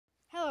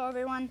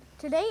everyone.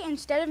 Today,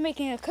 instead of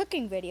making a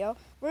cooking video,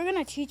 we're going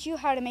to teach you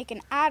how to make an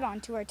add-on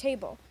to our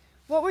table.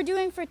 What we're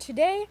doing for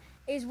today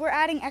is we're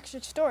adding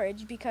extra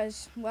storage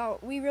because, well,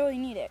 we really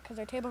need it because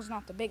our table's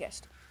not the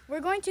biggest. We're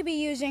going to be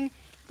using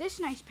this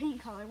nice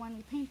paint color when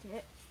we paint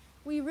it.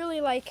 We really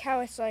like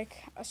how it's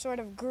like a sort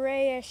of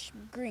grayish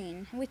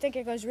green. We think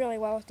it goes really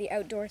well with the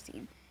outdoor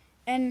theme.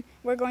 And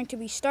we're going to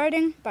be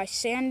starting by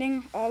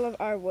sanding all of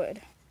our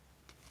wood.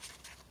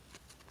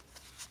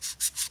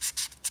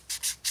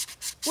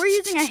 We're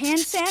using a hand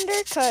sander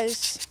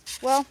because,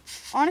 well,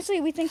 honestly,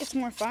 we think it's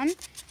more fun,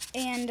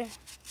 and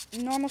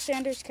normal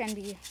sanders can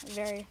be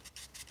very,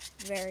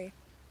 very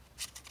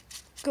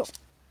cool.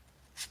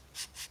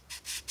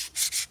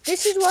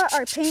 This is what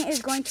our paint is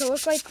going to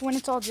look like when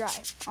it's all dry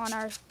on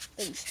our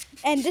things.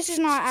 And this is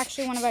not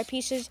actually one of our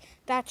pieces,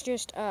 that's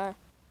just a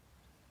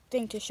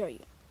thing to show you.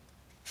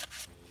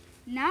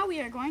 Now we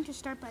are going to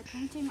start by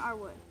painting our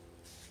wood.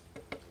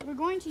 We're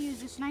going to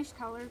use this nice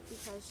color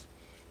because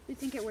we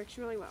think it works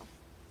really well.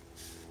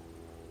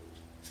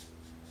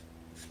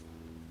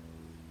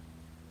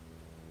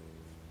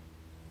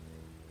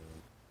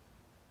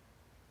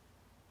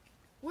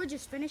 We're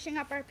just finishing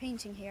up our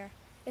painting here.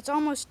 It's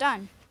almost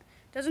done.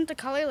 Doesn't the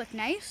color look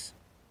nice?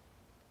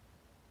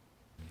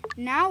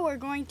 Now we're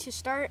going to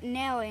start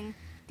nailing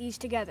these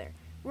together.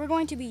 We're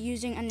going to be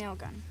using a nail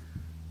gun.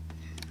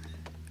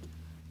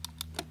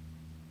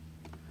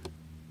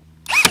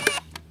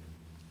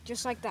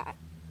 Just like that.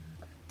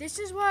 This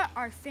is what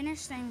our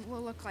finished thing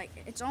will look like.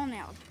 It's all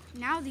nailed.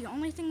 Now the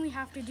only thing we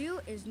have to do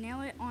is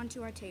nail it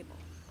onto our table.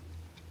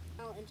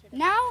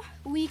 Now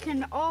we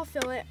can all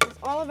fill it with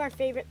all of our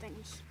favorite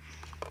things.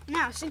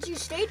 Now, since you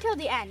stayed till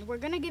the end, we're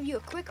going to give you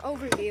a quick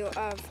overview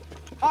of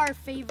our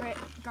favorite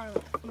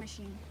garlic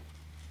machine.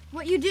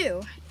 What you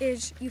do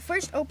is you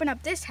first open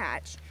up this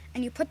hatch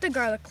and you put the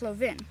garlic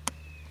clove in.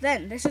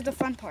 Then, this is the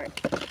fun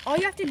part. All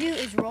you have to do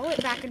is roll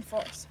it back and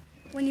forth.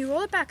 When you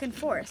roll it back and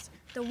forth,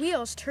 the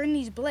wheels turn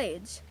these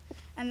blades,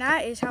 and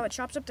that is how it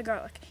chops up the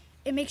garlic.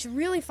 It makes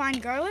really fine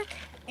garlic,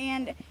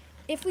 and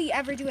if we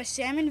ever do a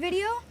salmon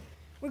video,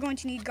 we're going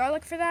to need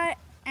garlic for that,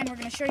 and we're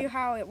going to show you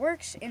how it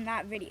works in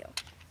that video.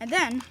 And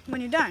then,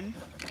 when you're done,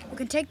 you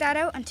can take that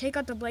out and take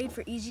out the blade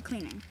for easy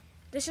cleaning.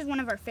 This is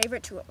one of our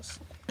favorite tools.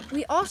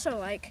 We also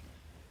like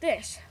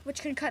this,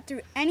 which can cut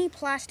through any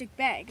plastic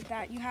bag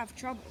that you have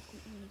trouble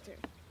cleaning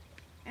through.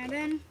 And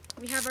then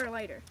we have our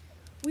lighter.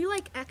 We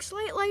like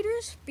X-Lite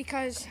lighters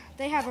because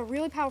they have a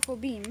really powerful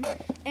beam,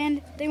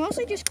 and they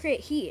mostly just create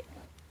heat.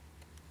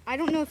 I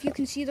don't know if you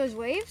can see those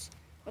waves,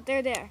 but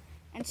they're there,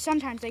 and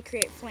sometimes they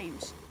create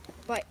flames.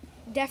 But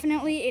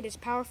definitely it is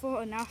powerful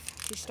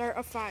enough to start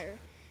a fire.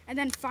 And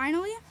then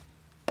finally,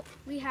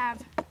 we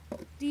have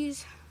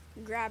these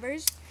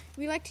grabbers.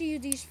 We like to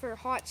use these for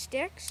hot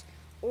sticks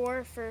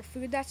or for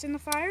food that's in the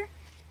fire.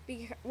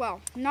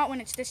 Well, not when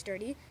it's this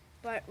dirty,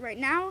 but right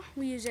now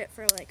we use it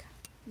for like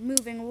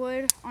moving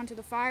wood onto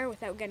the fire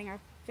without getting our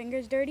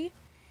fingers dirty.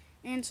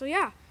 And so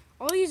yeah,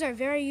 all these are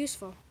very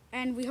useful.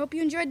 And we hope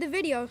you enjoyed the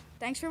video.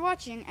 Thanks for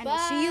watching, and we'll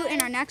see you in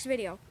our next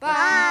video. Bye!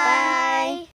 Bye.